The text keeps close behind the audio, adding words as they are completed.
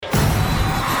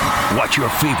Watch your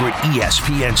favorite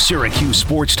ESPN Syracuse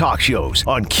sports talk shows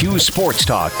on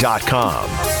QSportsTalk.com.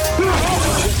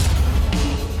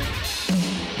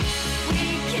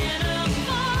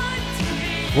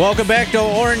 Welcome back to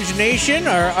Orange Nation.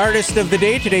 Our artist of the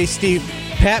day today,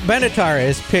 Pat Benatar,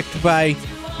 is picked by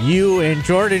you and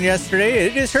Jordan yesterday.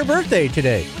 It is her birthday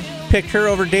today. Picked her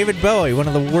over David Bowie, one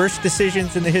of the worst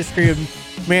decisions in the history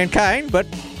of mankind, but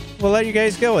we'll let you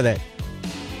guys go with it.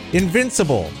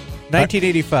 Invincible,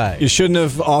 1985. You shouldn't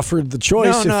have offered the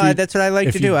choice. No, that's what I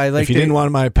like to do. If you didn't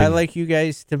want my opinion. I like you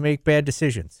guys to make bad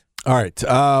decisions. All right.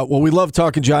 Well, we love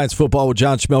talking Giants football with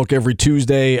John Schmelk every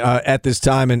Tuesday at this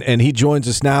time, and he joins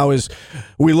us now as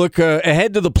we look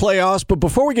ahead to the playoffs. But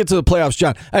before we get to the playoffs,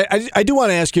 John, I do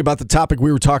want to ask you about the topic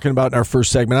we were talking about in our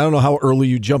first segment. I don't know how early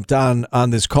you jumped on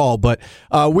this call, but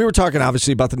we were talking,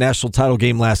 obviously, about the national title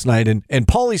game last night, and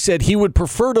Paulie said he would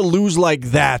prefer to lose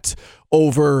like that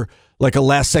over like a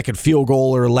last-second field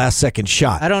goal or a last-second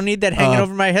shot. I don't need that hanging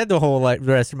over my head the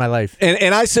rest of my life.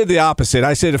 And I said the opposite.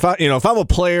 I said if I'm a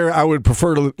player, I would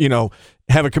prefer to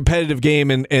have a competitive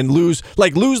game and lose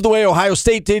the way Ohio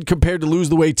State did compared to lose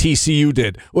the way TCU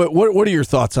did. What are your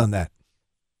thoughts on that?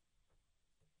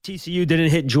 TCU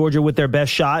didn't hit Georgia with their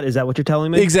best shot. Is that what you're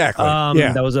telling me? Exactly.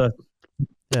 Yeah. That was a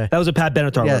Pat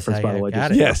Benatar reference, by the way.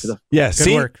 Yes.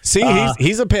 Good work. See,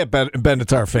 he's a Pat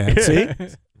Benatar fan. See.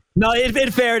 No,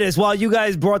 in fairness, while you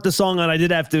guys brought the song on, I did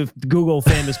have to Google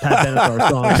famous Pat Benatar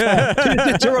songs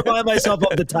to remind myself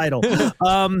of the title.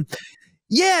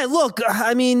 Yeah, look,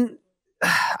 I mean,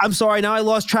 I'm sorry. Now I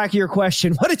lost track of your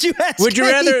question. What did you ask? Would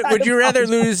you rather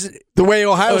lose the way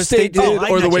Ohio State did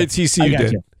or the way TCU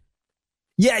did?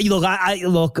 Yeah,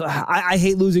 I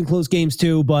hate losing close games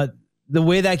too, but the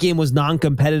way that game was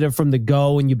non-competitive from the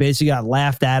go and you basically got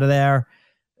laughed out of there,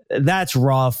 that's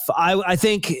rough. I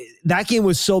think that game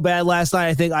was so bad last night.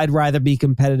 I think I'd rather be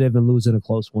competitive and lose in a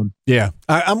close one. Yeah,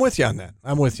 I'm with you on that.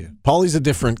 I'm with you. Paulie's a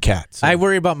different cat. So. I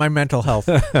worry about my mental health.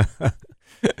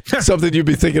 Something you'd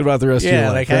be thinking about the rest of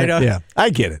your life. Right? I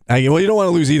get it. Well, you don't want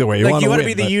to lose either way. You want to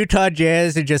be the Utah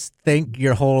Jazz and just think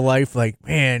your whole life, like,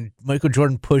 man, Michael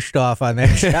Jordan pushed off on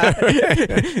that shot.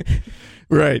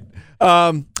 Right.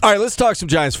 All right, let's talk some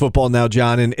Giants football now,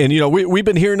 John. And we've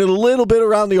been hearing it a little bit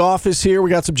around the office here. We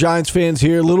got some Giants fans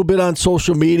here, a little bit on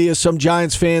social media. Some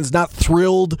Giants fans not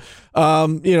thrilled,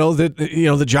 that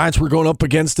the Giants were going up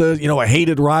against a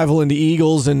hated rival in the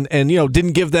Eagles, and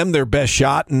didn't give them their best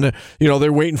shot, and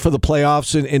they're waiting for the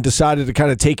playoffs and decided to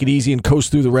kind of take it easy and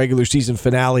coast through the regular season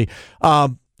finale.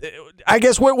 I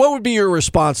guess what would be your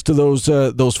response to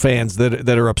those fans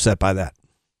that are upset by that?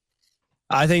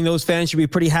 I think those fans should be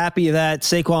pretty happy that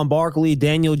Saquon Barkley,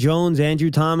 Daniel Jones,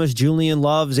 Andrew Thomas, Julian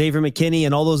Love, Xavier McKinney,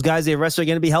 and all those guys they arrested are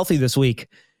going to be healthy this week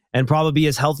and probably be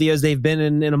as healthy as they've been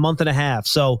in a month and a half.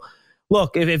 So,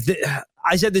 look,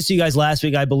 I said this to you guys last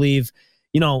week, I believe,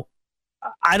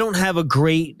 I don't have a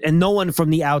great, and no one from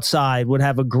the outside would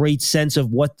have a great sense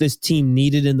of what this team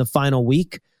needed in the final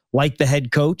week, like the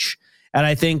head coach. And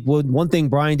I think one thing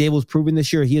Brian Daboll's proven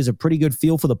this year, he has a pretty good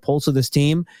feel for the pulse of this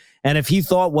team. And if he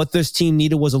thought what this team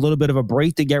needed was a little bit of a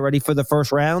break to get ready for the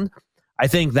first round, I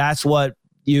think that's what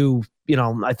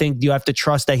I think you have to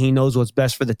trust that he knows what's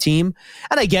best for the team.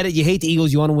 And I get it. You hate the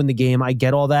Eagles. You want to win the game. I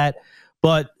get all that.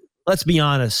 But let's be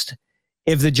honest.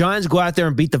 If the Giants go out there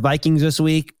and beat the Vikings this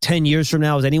week, 10 years from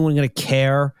now, is anyone going to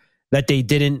care that they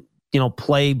didn't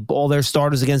play all their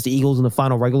starters against the Eagles in the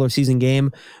final regular season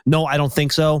game? No, I don't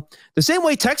think so. The same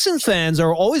way Texans fans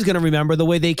are always going to remember the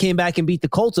way they came back and beat the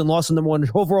Colts and lost the number 1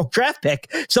 overall draft pick.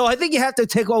 So I think you have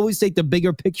to always take the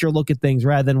bigger picture look at things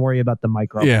rather than worry about the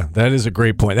micro. Yeah, that is a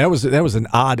great point. That was an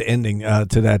odd ending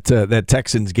to that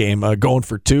Texans game, going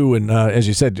for 2 and as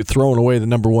you said, throwing away the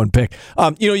number 1 pick.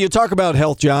 You talk about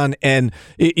health, John, and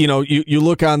you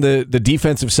look on the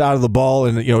defensive side of the ball,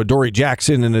 and Adoree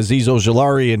Jackson and Azeez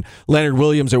Ojulari and Leonard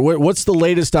Williams. What's the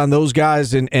latest on those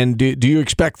guys, and do you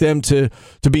expect them to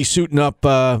be suiting up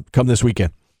come this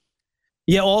weekend?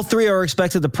 Yeah, all 3 are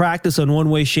expected to practice in one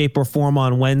way, shape, or form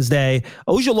on Wednesday.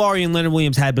 Ojulari and Leonard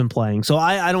Williams had been playing, so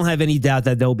I don't have any doubt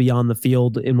that they'll be on the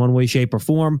field in one way, shape, or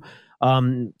form.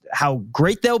 How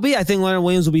great they'll be, I think Leonard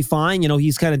Williams will be fine.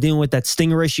 He's kind of dealing with that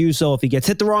stinger issue, so if he gets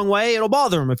hit the wrong way, it'll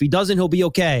bother him. If he doesn't, he'll be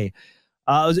okay.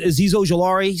 Azeez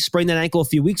Ojulari sprained that ankle a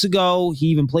few weeks ago. He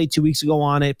even played 2 weeks ago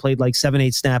on it, played like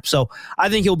 7-8 snaps. So I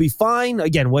think he'll be fine.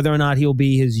 Again, whether or not he'll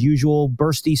be his usual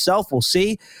bursty self, we'll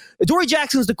see. Adoree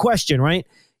Jackson's the question, right?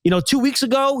 2 weeks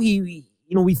ago, we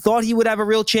thought he would have a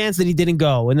real chance, that he didn't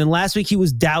go. And then last week he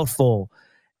was doubtful.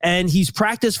 And he's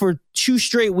practiced for 2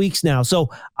 straight weeks now. So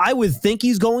I would think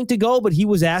he's going to go, but he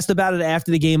was asked about it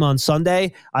after the game on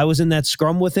Sunday. I was in that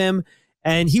scrum with him.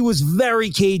 And he was very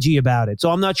cagey about it. So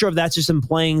I'm not sure if that's just him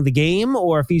playing the game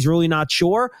or if he's really not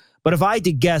sure. But if I had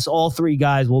to guess, all three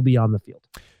guys will be on the field.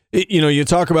 You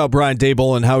talk about Brian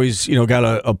Daboll and how he's,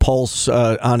 got a pulse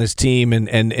on his team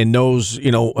and knows,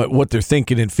 what they're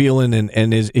thinking and feeling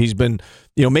and he's been,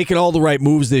 making all the right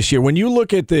moves this year. When you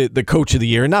look at the coach of the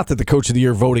year, not that the coach of the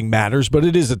year voting matters, but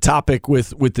it is a topic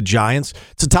with the Giants.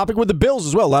 It's a topic with the Bills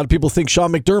as well. A lot of people think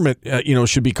Sean McDermott,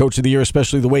 should be coach of the year,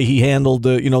 especially the way he handled,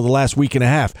 the last week and a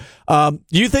half. Do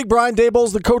you think Brian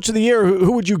Daboll's the coach of the year?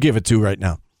 Who would you give it to right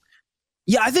now?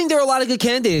 Yeah, I think there are a lot of good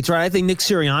candidates, right? I think Nick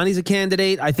Sirianni's a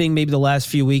candidate. I think maybe the last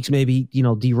few weeks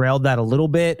derailed that a little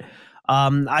bit.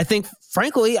 I think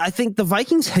the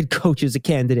Vikings head coach is a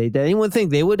candidate. Did anyone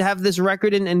think they would have this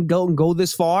record and go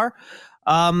this far?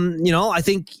 I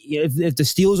think if the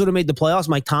Steelers would have made the playoffs,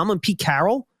 Mike Tomlin, Pete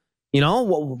Carroll,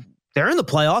 they're in the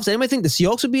playoffs. Anybody think the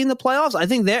Seahawks would be in the playoffs? I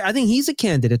think he's a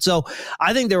candidate. So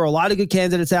I think there are a lot of good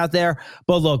candidates out there.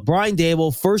 But look, Brian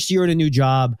Daboll, first year in a new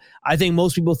job. I think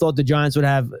most people thought the Giants would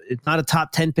have, it's not a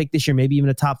top 10 pick this year, maybe even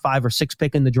a top 5 or 6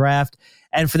 pick in the draft.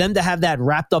 And for them to have that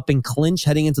wrapped up in clinch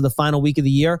heading into the final week of the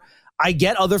year, I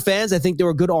get other fans. I think there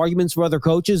were good arguments for other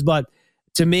coaches. But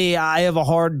to me, I have a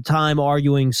hard time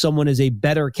arguing someone is a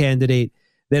better candidate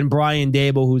than Brian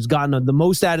Daboll, who's gotten the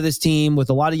most out of this team with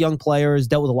a lot of young players,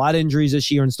 dealt with a lot of injuries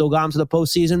this year, and still got them to the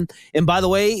postseason. And by the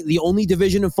way, the only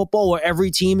division in football where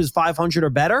every team is 500 or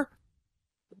better,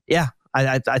 yeah,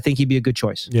 I think he'd be a good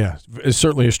choice. Yeah,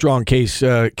 certainly a strong case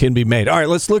can be made. All right,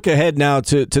 let's look ahead now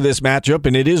to this matchup,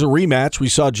 and it is a rematch. We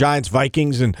saw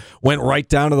Giants-Vikings and went right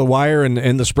down to the wire,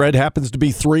 and the spread happens to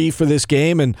be 3 for this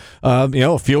game, and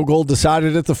a field goal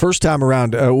decided it the first time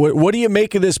around. What do you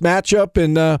make of this matchup,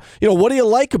 and what do you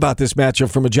like about this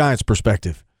matchup from a Giants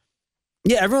perspective?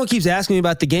 Yeah, everyone keeps asking me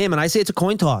about the game, and I say it's a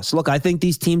coin toss. Look, I think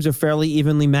these teams are fairly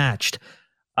evenly matched.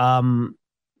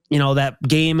 That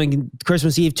game on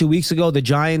Christmas Eve 2 weeks ago, the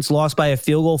Giants lost by a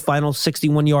field goal, final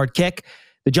 61-yard kick.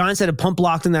 The Giants had a punt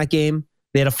blocked in that game.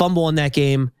 They had a fumble in that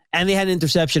game, and they had an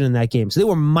interception in that game. So they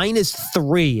were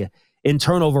 -3 in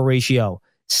turnover ratio.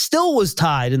 Still was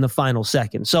tied in the final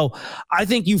second. So I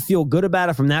think you feel good about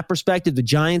it from that perspective. The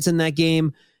Giants in that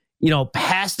game,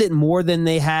 passed it more than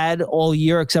they had all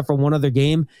year, except for one other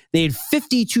game. They had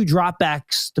 52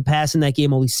 dropbacks to pass in that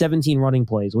game, only 17 running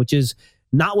plays, which is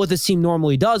not what this team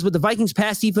normally does, but the Vikings'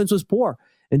 pass defense was poor.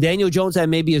 And Daniel Jones had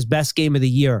maybe his best game of the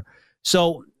year.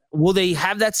 So will they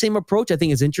have that same approach? I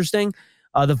think it's interesting.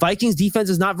 The Vikings' defense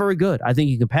is not very good. I think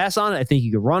you can pass on it. I think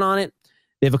you can run on it.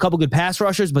 They have a couple good pass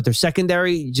rushers, but their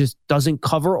secondary just doesn't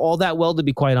cover all that well, to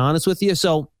be quite honest with you.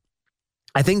 So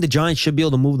I think the Giants should be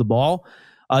able to move the ball.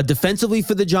 Defensively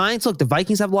for the Giants, look, the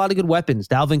Vikings have a lot of good weapons.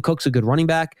 Dalvin Cook's a good running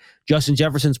back. Justin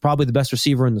Jefferson's probably the best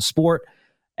receiver in the sport.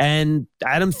 And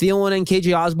Adam Thielen and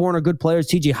KJ Osborne are good players.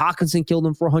 TJ Hawkinson killed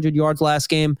him for 100 yards last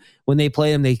game when they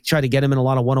played him. They tried to get him in a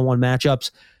lot of one-on-one matchups.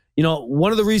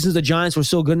 One of the reasons the Giants were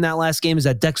so good in that last game is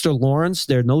that Dexter Lawrence,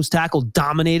 their nose tackle,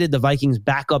 dominated the Vikings'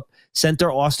 backup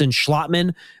center, Austin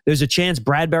Schlottman. There's a chance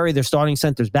Bradbury, their starting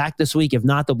center's back this week. If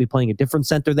not, they'll be playing a different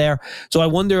center there. So I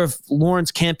wonder if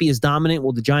Lawrence can't be as dominant.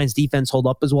 Will the Giants' defense hold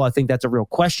up as well? I think that's a real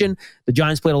question. The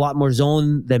Giants played a lot more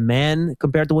zone than man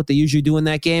compared to what they usually do in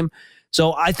that game.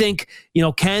 So I think,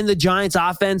 can the Giants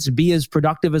offense be as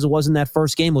productive as it was in that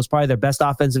first game? It was probably their best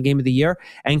offensive game of the year.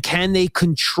 And can they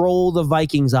control the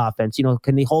Vikings offense?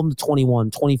 Can they hold them to 21,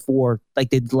 24, like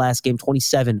they did last game,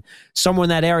 27, somewhere in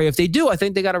that area? If they do, I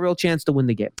think they got a real chance to win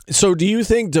the game. So do you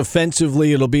think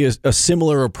defensively it'll be a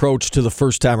similar approach to the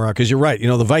first time around? Because you're right.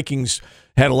 The Vikings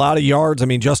had a lot of yards. I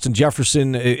mean, Justin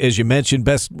Jefferson, as you mentioned,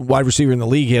 best wide receiver in the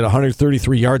league. He had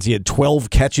 133 yards. He had 12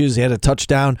 catches. He had a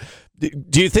touchdown.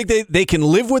 Do you think they can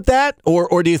live with that,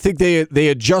 or do you think they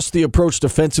adjust the approach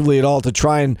defensively at all to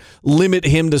try and limit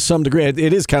him to some degree? It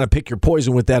is kind of pick your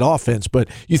poison with that offense, but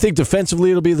you think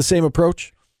defensively it'll be the same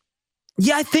approach?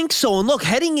 Yeah, I think so. And look,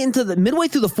 heading into the midway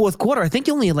through the fourth quarter, I think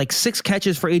he only had like 6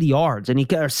 catches for 80 yards, and he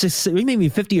got maybe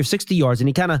 50 or 60 yards, and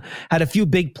he kind of had a few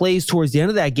big plays towards the end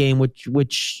of that game,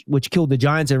 which killed the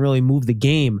Giants and really moved the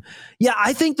game. Yeah,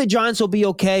 I think the Giants will be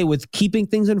okay with keeping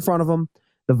things in front of them.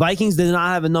 The Vikings did not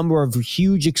have a number of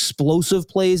huge explosive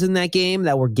plays in that game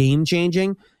that were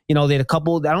game-changing. They had a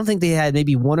couple. I don't think they had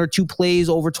maybe 1 or 2 plays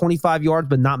over 25 yards,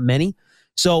 but not many.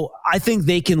 So I think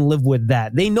they can live with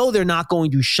that. They know they're not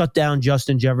going to shut down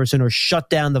Justin Jefferson or shut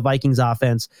down the Vikings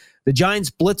offense. The Giants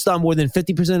blitzed on more than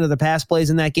 50% of the pass plays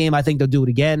in that game. I think they'll do it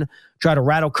again, try to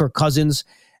rattle Kirk Cousins.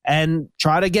 and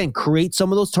try to, again, create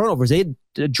some of those turnovers. They had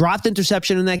dropped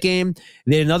interception in that game.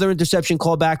 They had another interception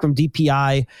called back from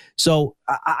DPI. So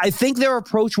I think their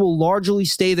approach will largely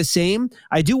stay the same.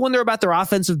 I do wonder about their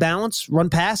offensive balance, run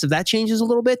pass, if that changes a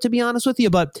little bit, to be honest with you.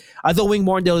 But I thought Wink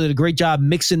Martindale did a great job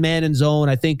mixing man and zone.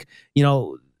 I think,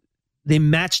 they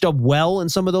matched up well in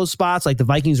some of those spots. Like the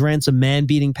Vikings ran some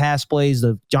man-beating pass plays.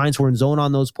 The Giants were in zone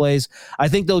on those plays. I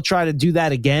think they'll try to do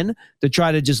that again to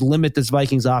try to just limit this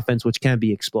Vikings offense, which can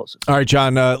be explosive. All right,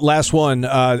 John, last one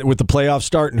with the playoffs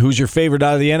starting. Who's your favorite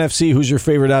out of the NFC? Who's your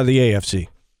favorite out of the AFC?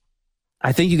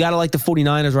 I think you got to like the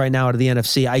 49ers right now out of the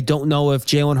NFC. I don't know if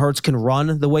Jalen Hurts can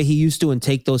run the way he used to and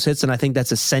take those hits, and I think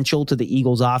that's essential to the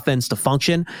Eagles' offense to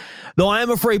function. Though I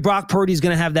am afraid Brock Purdy's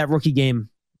going to have that rookie game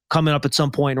coming up at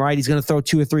some point, right? He's going to throw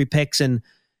 2 or 3 picks and,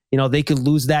 they could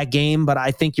lose that game. But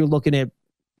I think you're looking at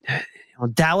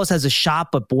Dallas has a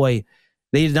shot, but boy,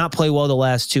 they did not play well the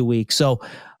last 2 weeks. So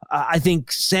I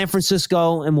think San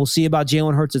Francisco, and we'll see about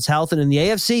Jalen Hurts' health. And in the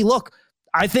AFC, look,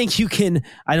 I think you can,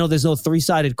 I know there's no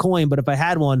 3-sided coin, but if I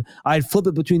had one, I'd flip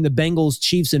it between the Bengals,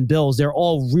 Chiefs, and Bills. They're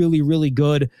all really, really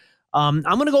good. I'm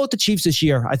going to go with the Chiefs this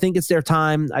year. I think it's their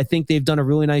time. I think they've done a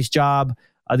really nice job.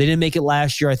 They didn't make it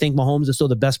last year. I think Mahomes is still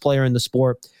the best player in the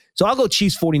sport. So I'll go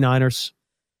Chiefs 49ers.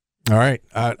 All right.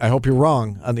 I hope you're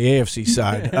wrong on the AFC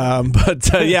side.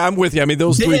 But yeah, I'm with you. I mean,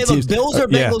 those three teams. Bills or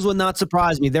Bengals would not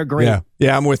surprise me. They're great.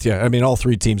 Yeah, I'm with you. I mean, all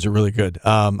 3 teams are really good.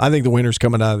 I think the winner's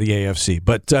coming out of the AFC.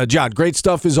 But, John, great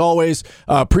stuff as always.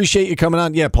 Appreciate you coming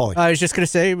on. Yeah, Paulie. I was just going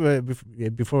to say,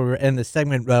 before we end the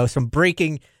segment, some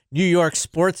breaking New York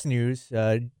sports news.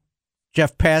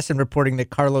 Jeff Passan reporting that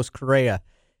Carlos Correa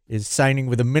is signing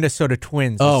with the Minnesota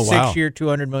Twins. A 6-year,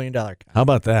 $200 million contract. How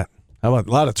about that? How about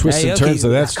a lot of twists and turns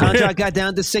of that story? Contract got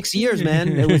down to 6 years, man.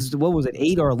 It was, what was it,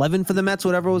 8 or 11 for the Mets,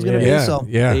 whatever it was going to be. So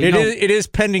it is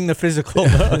pending the physical,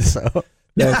 though. So.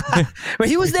 But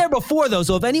he was there before, though.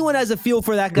 So if anyone has a feel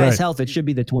for that guy's health, it should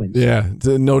be the Twins. Yeah,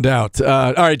 no doubt.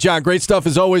 All right, John, great stuff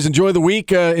as always. Enjoy the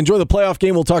week. Enjoy the playoff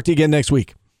game. We'll talk to you again next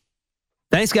week.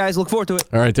 Thanks, guys. Look forward to it.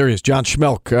 All right, there he is. John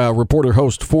Schmelk, reporter,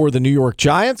 host for the New York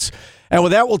Giants. And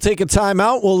with that, we'll take a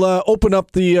timeout. We'll open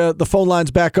up the phone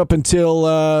lines back up until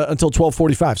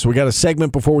 12:45. So we got a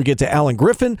segment before we get to Alan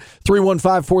Griffin.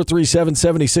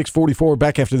 315-437-7644.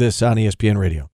 Back after this on ESPN Radio.